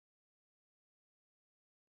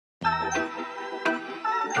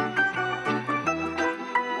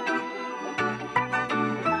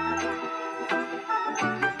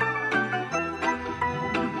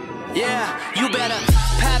You better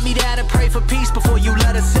pat me down and pray for peace before you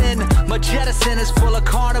let us in. My jettison is full of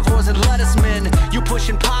carnivores and lettuce men. You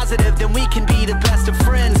pushing positive, then we can be the best of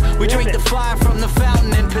friends. We drink the fire from the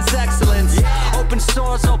fountain and piss excellence. Open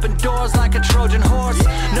sores, open doors like a Trojan horse.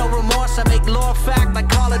 No remorse, I make lore fact like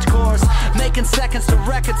college course. Making seconds to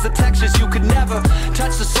records, the textures you could never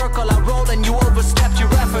touch the circle I rolled and you overstepped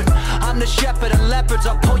your effort. I'm the shepherd and leopards,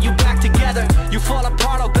 I'll pull you back together. You fall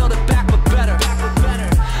apart, I'll build it back but better.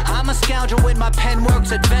 I'm a scoundrel with my pen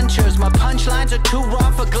works adventures. My punchlines are too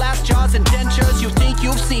raw for glass jars and dentures. You think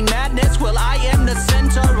you've seen madness? Well, I am the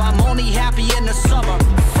center. I'm only happy in the summer.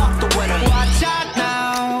 Fuck the winter. Watch out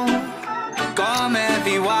now, come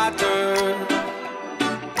heavy water.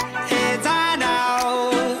 It's high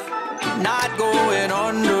now, not going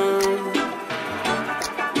under.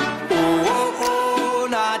 Oh, oh, oh,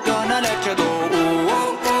 not gonna let you go. Oh,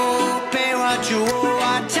 oh, oh, pay what you owe.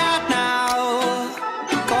 Watch out now.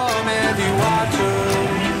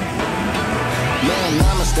 Man,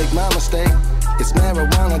 my mistake, it's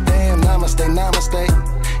marijuana, damn, namaste, namaste.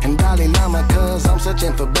 And Dalai Lama, cause I'm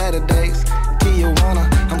searching for better days. Tijuana,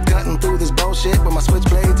 I'm cutting through this bullshit with my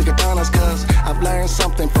switchblades and katanas. Cause I've learned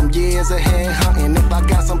something from years ahead hunting. If I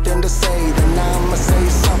got something to say, then I'ma say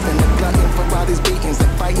something. They're glutton for all these beatings,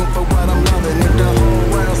 they're fighting for what I'm loving. If the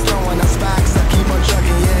whole world's throwing us sparks, I keep on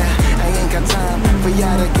trucking, yeah. I ain't got time for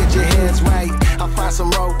y'all to get your heads right. I'll find some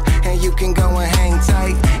rope and you can go and hang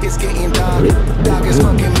tight. It's getting dark, dark as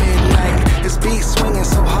fucking midnight. This beat swinging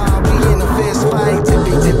so hard, we in a fist fight.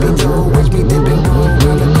 Tippy tippy toe, watch me dip and go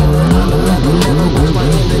round the corner, round the level, never watch my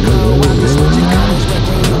indigo. I'm just switching colors, red,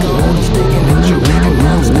 green, and gold. I'm sticking to true, and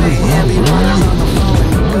now I'm staying heavy. Waters on the phone and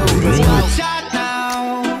the go. Let's go. Watch out now,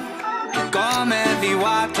 come heavy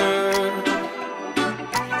water.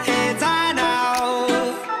 It's high now,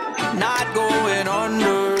 not going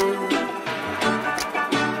under.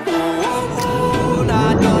 Oh, oh, oh,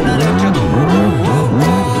 not gonna let you go. Oh, oh,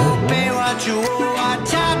 oh, pay what you owe.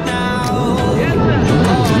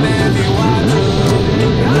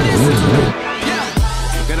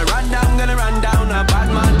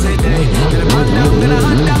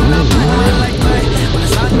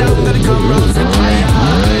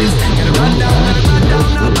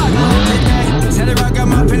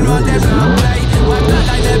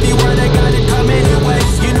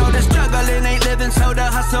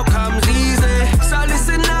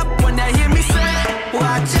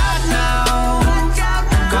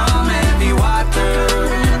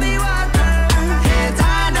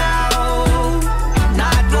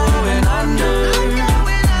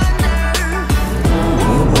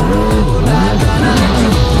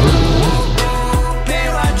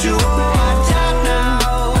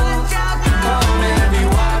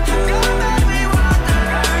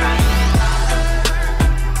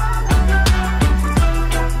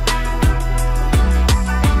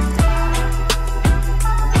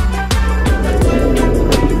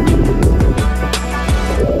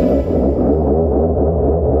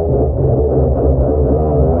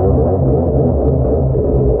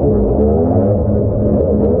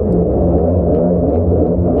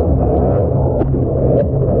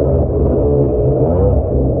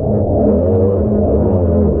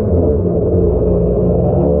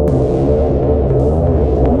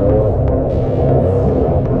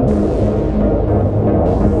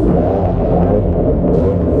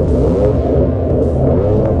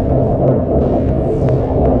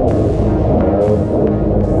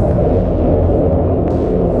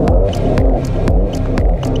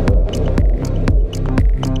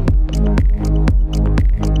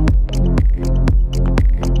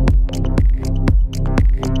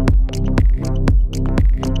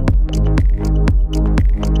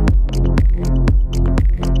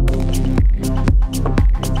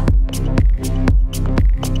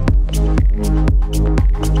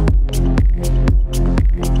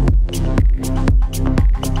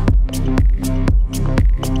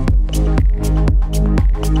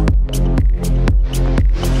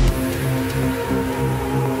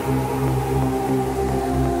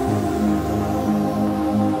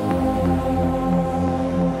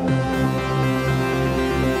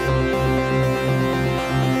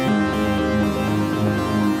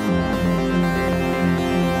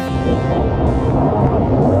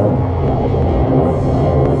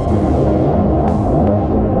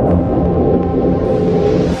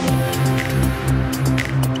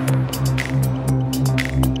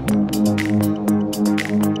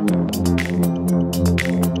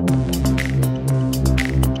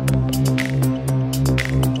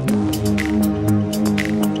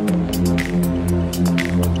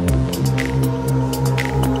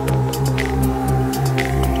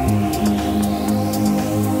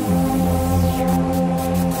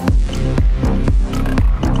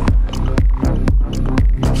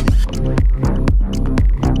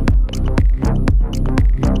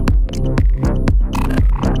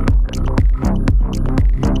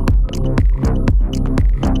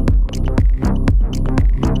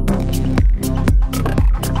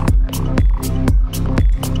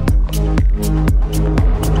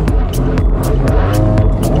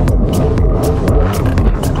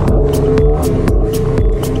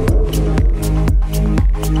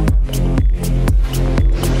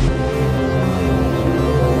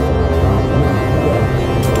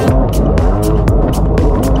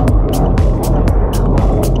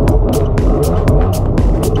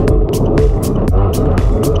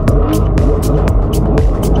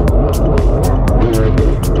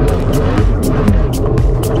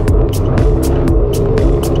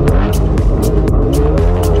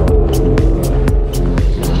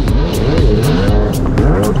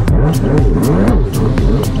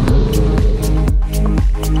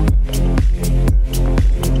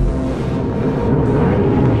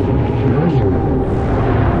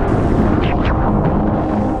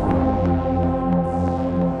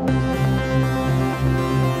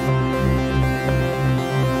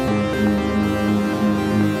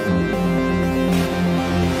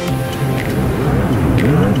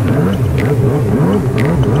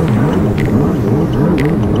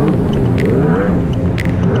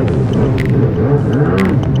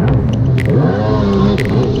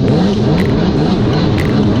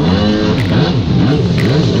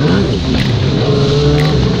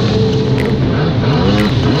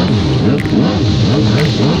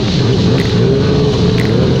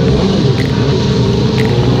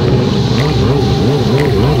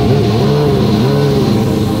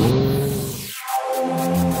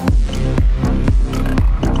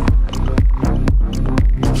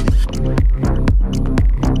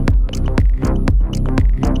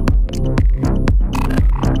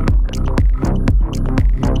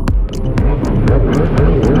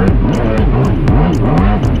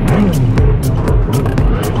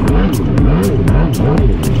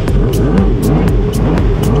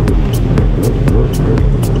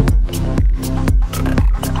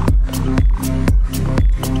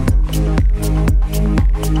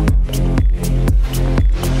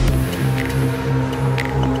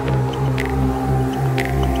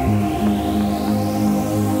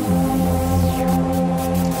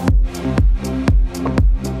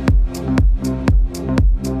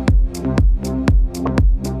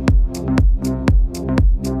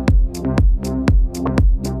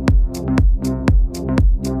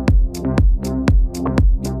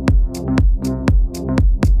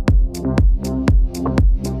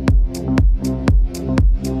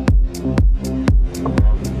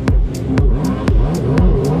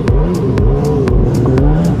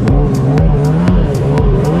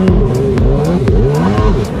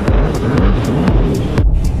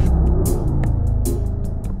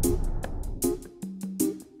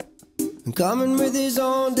 Coming with his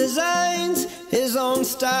own designs, his own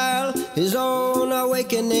style, his own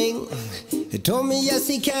awakening. He told me yes,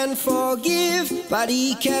 he can forgive, but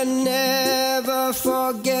he can never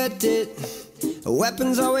forget it. A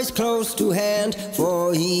weapon's always close to hand,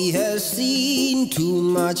 for he has seen too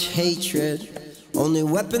much hatred. Only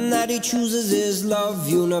weapon that he chooses is love,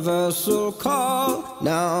 universal call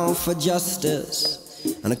now for justice.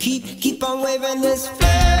 And I keep on waving this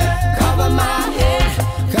flag, cover my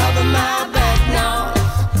head, cover my back now.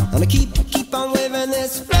 And I keep